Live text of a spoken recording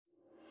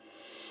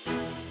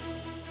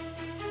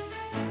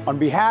On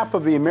behalf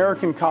of the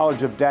American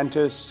College of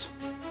Dentists,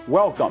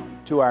 welcome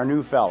to our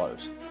new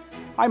fellows.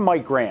 I'm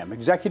Mike Graham,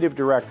 Executive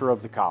Director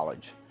of the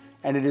college,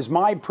 and it is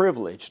my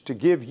privilege to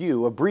give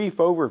you a brief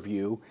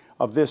overview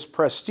of this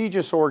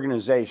prestigious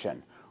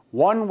organization,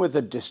 one with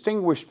a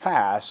distinguished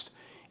past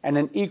and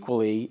an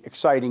equally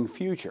exciting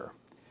future.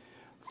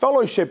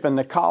 Fellowship in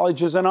the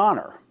college is an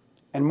honor,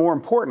 and more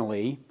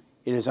importantly,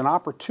 it is an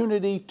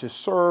opportunity to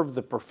serve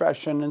the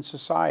profession and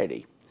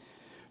society.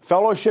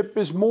 Fellowship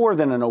is more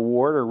than an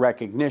award or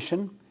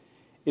recognition.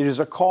 It is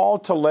a call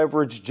to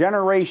leverage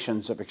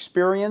generations of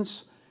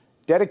experience,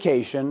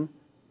 dedication,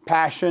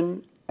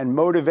 passion, and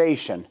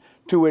motivation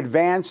to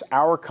advance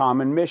our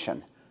common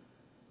mission,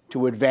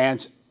 to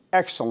advance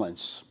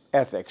excellence,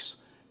 ethics,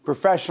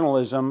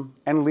 professionalism,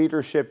 and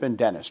leadership in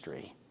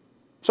dentistry.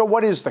 So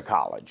what is the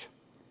college?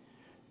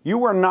 You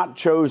were not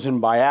chosen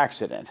by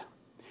accident.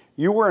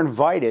 You were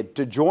invited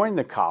to join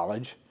the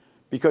college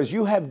because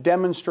you have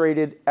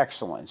demonstrated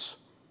excellence.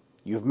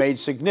 You've made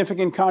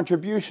significant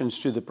contributions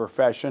to the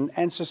profession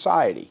and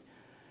society,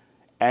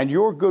 and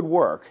your good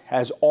work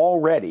has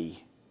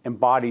already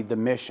embodied the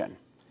mission.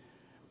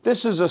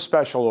 This is a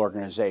special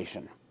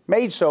organization,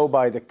 made so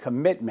by the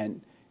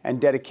commitment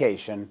and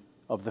dedication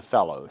of the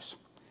fellows.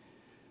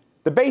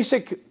 The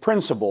basic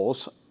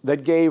principles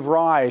that gave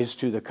rise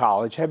to the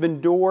college have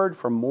endured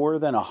for more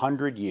than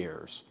 100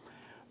 years.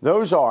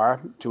 Those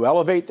are to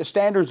elevate the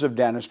standards of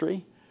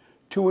dentistry,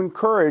 to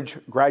encourage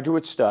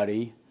graduate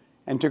study,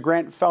 and to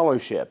grant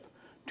fellowship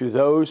to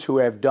those who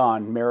have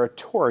done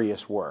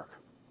meritorious work.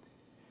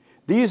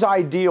 These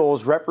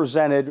ideals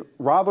represented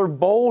rather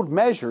bold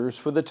measures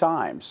for the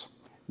times.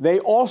 They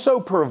also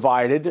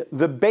provided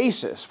the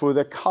basis for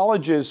the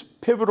college's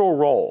pivotal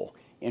role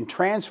in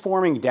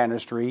transforming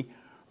dentistry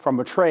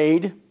from a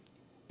trade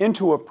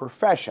into a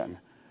profession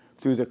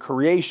through the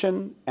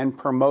creation and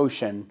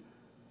promotion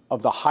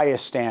of the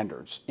highest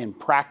standards in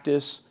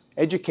practice,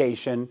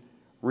 education,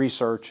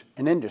 research,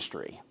 and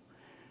industry.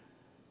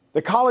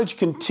 The college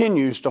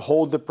continues to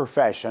hold the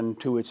profession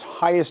to its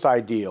highest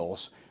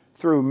ideals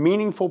through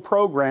meaningful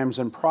programs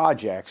and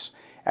projects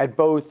at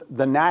both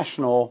the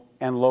national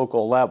and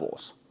local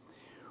levels.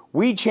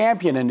 We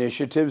champion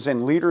initiatives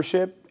in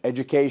leadership,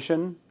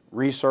 education,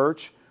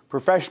 research,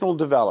 professional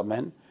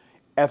development,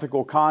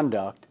 ethical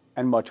conduct,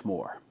 and much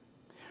more.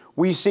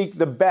 We seek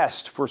the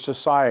best for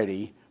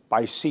society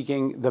by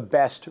seeking the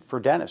best for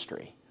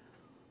dentistry.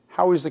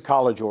 How is the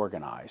college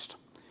organized?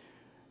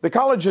 The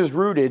college is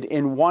rooted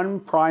in one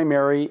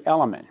primary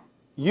element,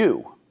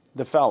 you,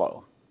 the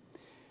fellow.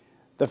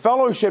 The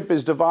fellowship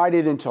is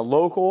divided into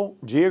local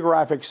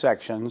geographic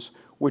sections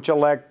which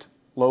elect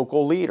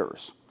local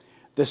leaders.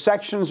 The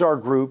sections are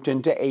grouped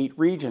into 8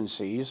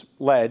 regencies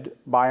led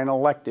by an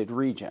elected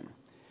regent.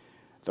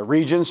 The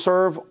regents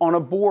serve on a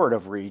board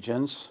of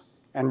regents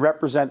and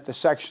represent the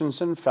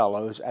sections and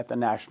fellows at the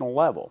national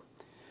level.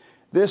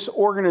 This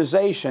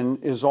organization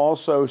is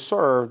also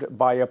served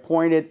by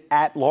appointed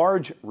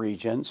at-large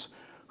regents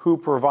who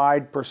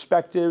provide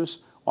perspectives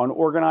on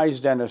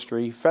organized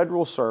dentistry,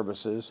 federal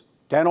services,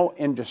 dental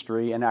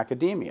industry, and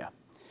academia.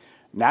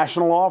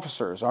 National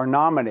officers are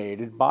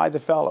nominated by the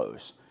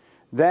fellows,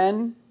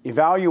 then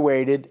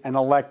evaluated and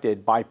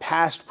elected by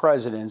past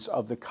presidents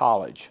of the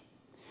college.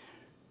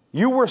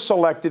 You were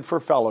selected for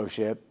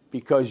fellowship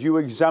because you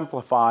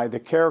exemplify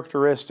the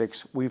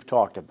characteristics we've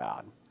talked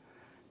about.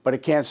 But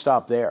it can't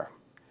stop there.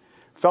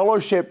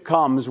 Fellowship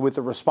comes with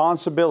the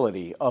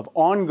responsibility of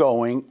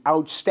ongoing,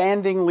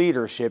 outstanding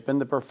leadership in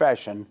the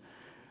profession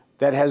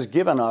that has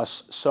given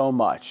us so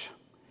much.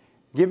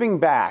 Giving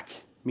back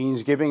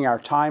means giving our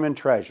time and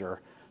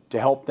treasure to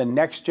help the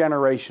next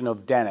generation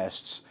of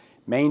dentists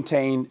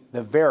maintain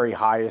the very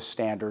highest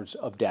standards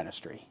of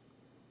dentistry.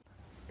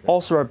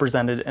 Also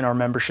represented in our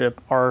membership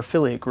are our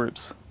affiliate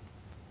groups.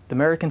 The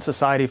American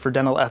Society for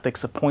Dental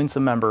Ethics appoints a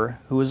member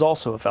who is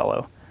also a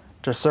fellow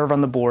to serve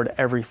on the board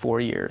every 4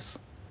 years.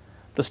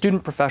 The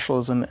Student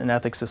Professionalism and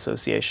Ethics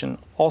Association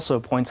also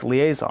appoints a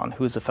liaison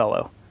who is a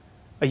fellow.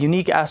 A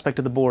unique aspect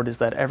of the board is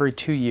that every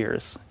 2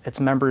 years,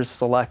 its members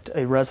select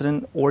a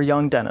resident or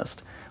young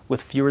dentist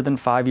with fewer than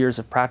 5 years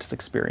of practice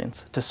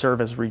experience to serve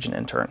as regent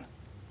intern.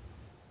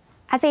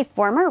 As a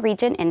former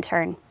regent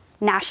intern,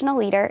 national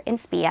leader in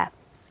SPIA,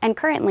 and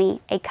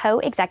currently a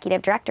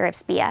co-executive director of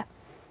SPIA,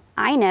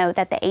 I know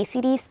that the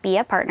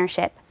ACD-SPIA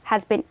partnership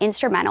has been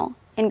instrumental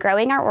in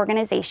growing our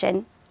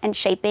organization and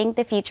shaping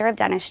the future of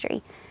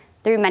dentistry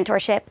through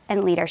mentorship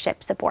and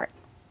leadership support.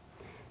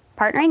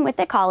 Partnering with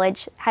the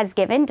college has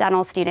given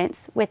dental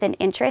students with an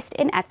interest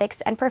in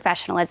ethics and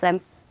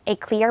professionalism a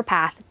clear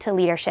path to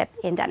leadership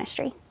in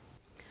dentistry.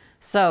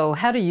 So,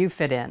 how do you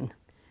fit in?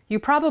 You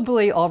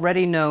probably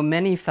already know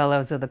many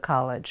fellows of the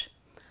college.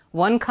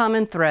 One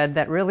common thread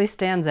that really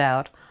stands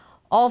out: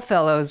 all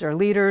fellows are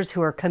leaders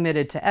who are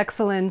committed to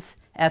excellence,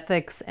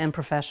 ethics, and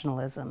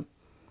professionalism.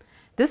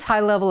 This high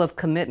level of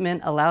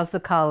commitment allows the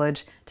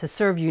college to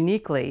serve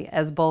uniquely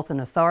as both an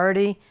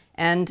authority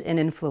and an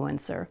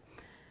influencer.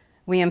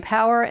 We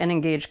empower and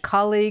engage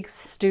colleagues,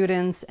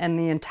 students, and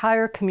the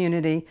entire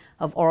community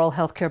of oral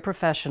healthcare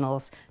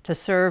professionals to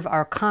serve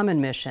our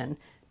common mission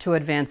to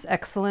advance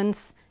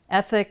excellence,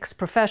 ethics,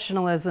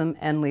 professionalism,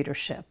 and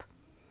leadership.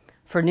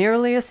 For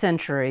nearly a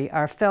century,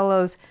 our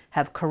fellows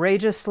have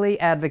courageously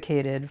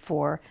advocated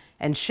for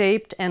and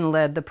shaped and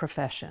led the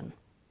profession.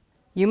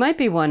 You might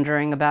be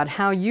wondering about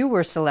how you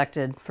were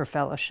selected for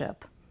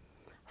fellowship.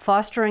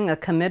 Fostering a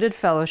committed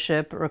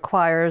fellowship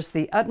requires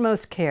the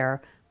utmost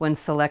care when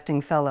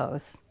selecting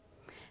fellows.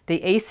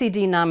 The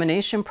ACD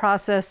nomination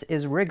process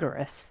is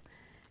rigorous.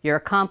 Your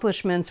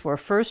accomplishments were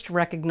first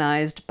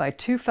recognized by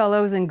 2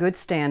 fellows in good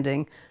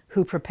standing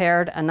who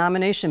prepared a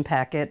nomination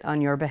packet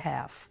on your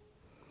behalf.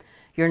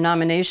 Your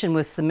nomination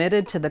was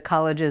submitted to the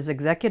college's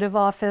executive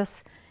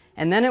office,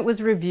 and then it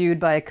was reviewed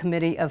by a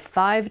committee of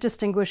 5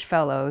 distinguished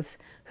fellows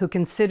who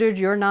considered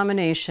your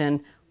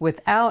nomination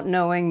without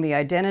knowing the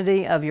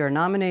identity of your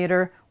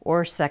nominator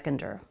or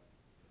seconder.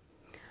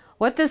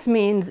 What this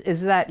means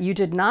is that you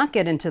did not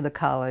get into the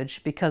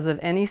college because of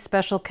any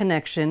special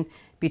connection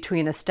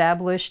between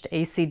established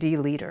ACD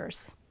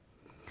leaders.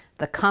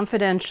 The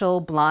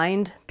confidential,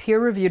 blind,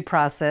 peer-reviewed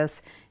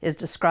process is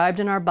described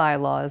in our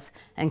bylaws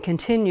and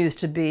continues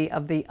to be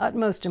of the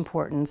utmost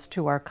importance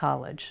to our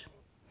college.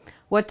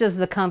 What does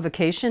the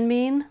convocation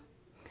mean?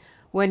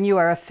 When you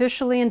are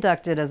officially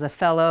inducted as a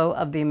Fellow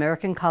of the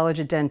American College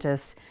of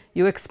Dentists,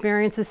 you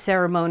experience a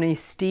ceremony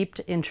steeped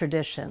in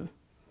tradition.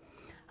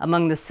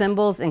 Among the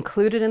symbols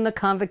included in the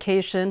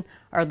convocation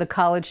are the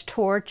college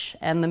torch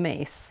and the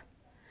mace.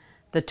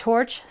 The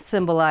torch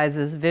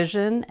symbolizes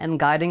vision and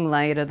guiding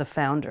light of the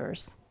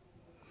founders.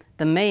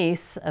 The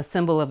mace, a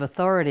symbol of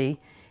authority,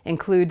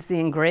 includes the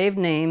engraved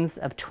names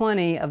of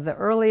 20 of the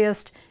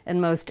earliest and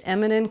most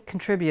eminent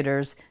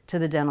contributors to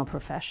the dental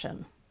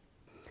profession.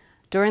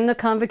 During the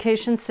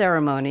convocation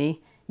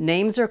ceremony,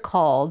 names are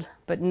called,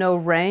 but no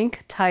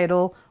rank,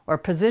 title, or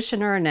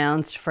position are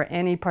announced for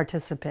any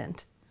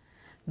participant.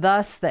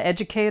 Thus, the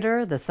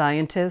educator, the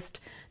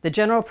scientist, the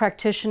general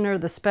practitioner,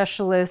 the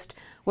specialist,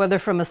 whether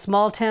from a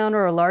small town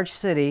or a large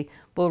city,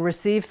 will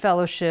receive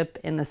fellowship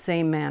in the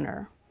same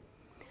manner.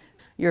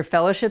 Your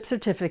fellowship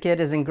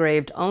certificate is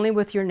engraved only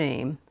with your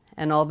name,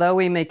 and although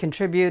we may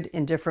contribute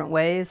in different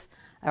ways,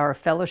 our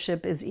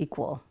fellowship is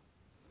equal.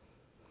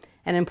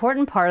 An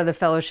important part of the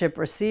fellowship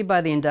received by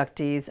the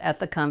inductees at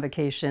the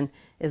convocation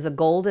is a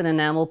gold and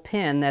enamel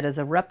pin that is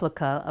a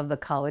replica of the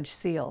college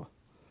seal.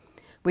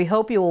 We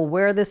hope you will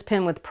wear this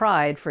pin with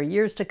pride for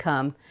years to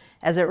come,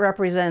 as it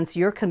represents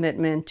your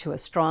commitment to a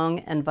strong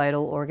and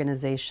vital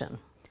organization.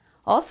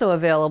 Also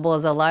available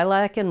is a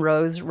lilac and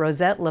rose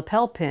rosette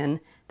lapel pin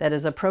that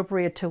is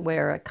appropriate to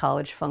wear at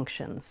college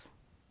functions.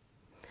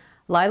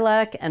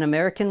 Lilac and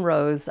American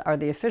rose are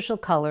the official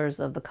colors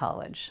of the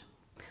college.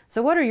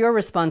 So what are your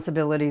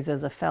responsibilities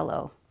as a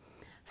fellow?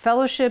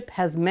 Fellowship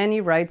has many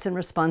rights and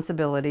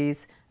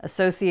responsibilities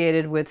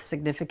associated with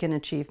significant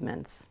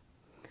achievements.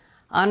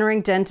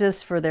 Honoring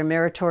dentists for their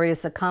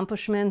meritorious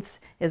accomplishments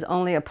is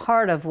only a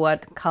part of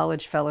what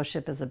college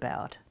fellowship is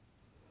about.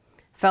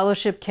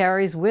 Fellowship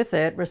carries with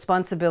it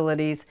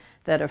responsibilities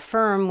that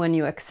affirm when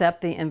you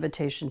accept the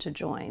invitation to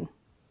join.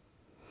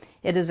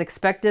 It is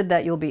expected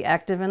that you'll be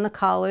active in the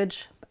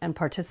college and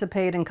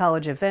participate in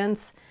college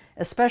events,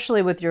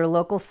 especially with your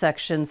local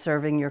section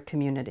serving your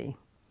community.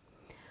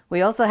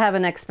 We also have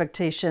an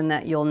expectation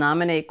that you'll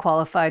nominate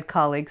qualified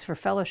colleagues for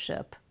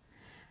fellowship.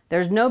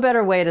 There's no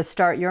better way to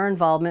start your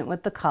involvement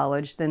with the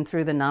college than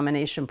through the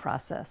nomination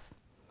process.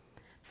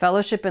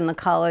 Fellowship in the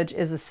college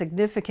is a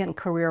significant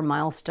career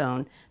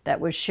milestone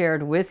that was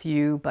shared with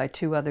you by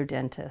 2 other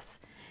dentists,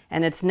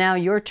 and it's now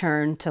your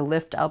turn to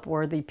lift up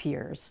worthy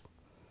peers.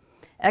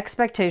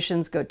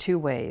 Expectations go 2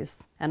 ways,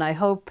 and I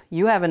hope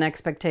you have an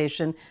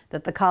expectation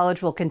that the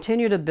college will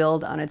continue to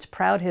build on its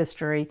proud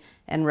history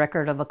and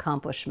record of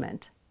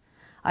accomplishment.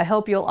 I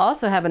hope you'll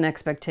also have an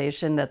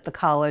expectation that the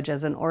college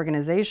as an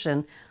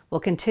organization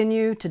will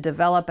continue to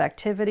develop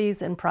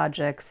activities and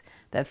projects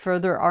that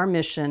further our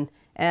mission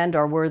and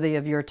are worthy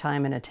of your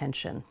time and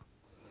attention.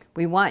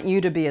 We want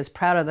you to be as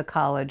proud of the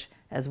college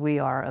as we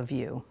are of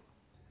you.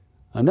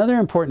 Another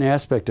important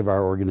aspect of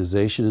our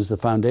organization is the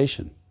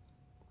foundation.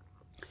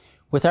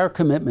 With our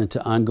commitment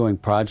to ongoing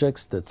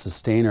projects that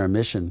sustain our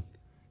mission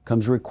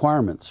comes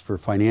requirements for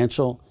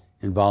financial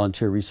and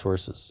volunteer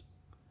resources.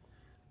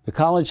 The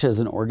college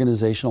has an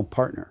organizational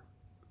partner,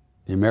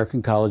 the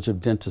American College of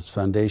Dentists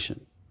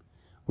Foundation,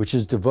 which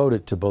is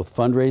devoted to both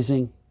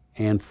fundraising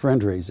and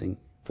friend-raising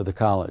for the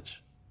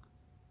college.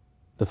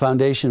 The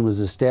foundation was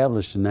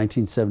established in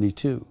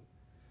 1972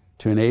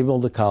 to enable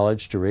the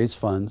college to raise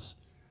funds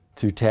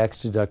through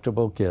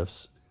tax-deductible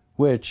gifts,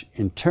 which,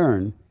 in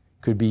turn,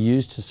 could be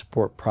used to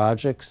support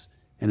projects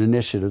and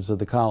initiatives of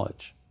the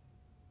college.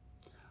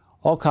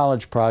 All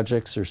college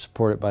projects are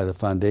supported by the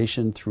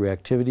foundation through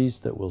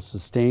activities that will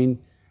sustain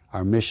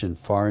our mission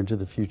far into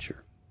the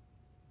future.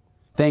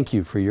 Thank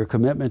you for your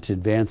commitment to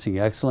advancing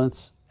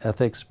excellence,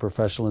 ethics,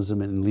 professionalism,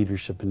 and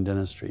leadership in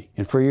dentistry,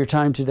 and for your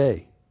time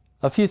today.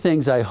 A few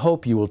things I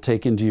hope you will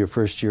take into your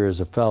first year as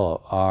a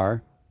fellow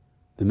are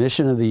The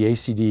mission of the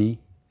ACD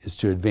is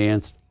to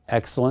advance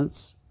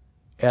excellence,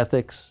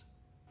 ethics,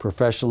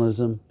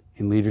 professionalism,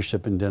 and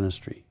leadership in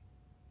dentistry.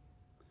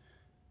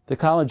 The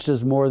college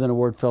does more than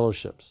award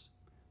fellowships.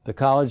 The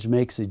college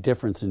makes a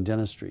difference in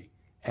dentistry,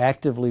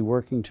 actively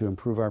working to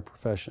improve our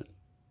profession.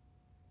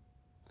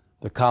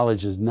 The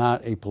college is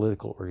not a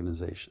political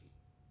organization.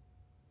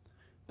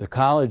 The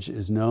college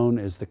is known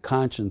as the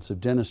conscience of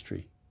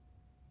dentistry.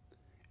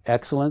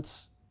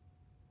 Excellence,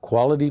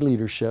 quality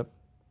leadership,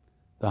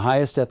 the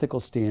highest ethical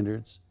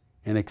standards,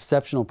 and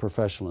exceptional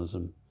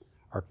professionalism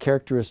are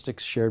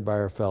characteristics shared by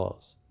our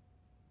fellows.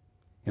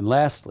 And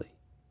lastly,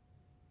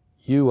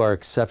 you are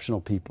exceptional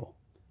people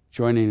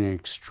joining an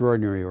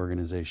extraordinary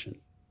organization.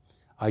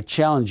 I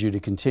challenge you to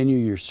continue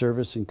your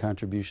service and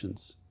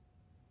contributions.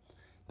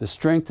 The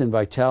strength and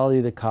vitality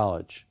of the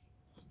college,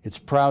 its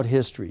proud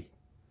history,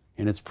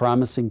 and its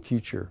promising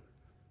future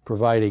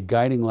provide a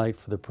guiding light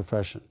for the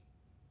profession.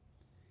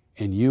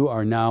 And you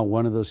are now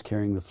one of those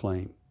carrying the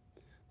flame.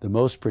 The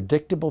most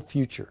predictable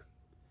future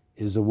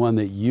is the one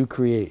that you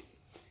create,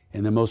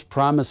 and the most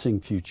promising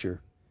future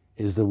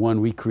is the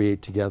one we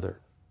create together.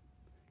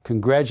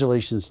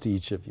 Congratulations to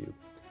each of you.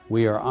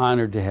 We are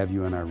honored to have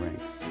you in our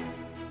ranks.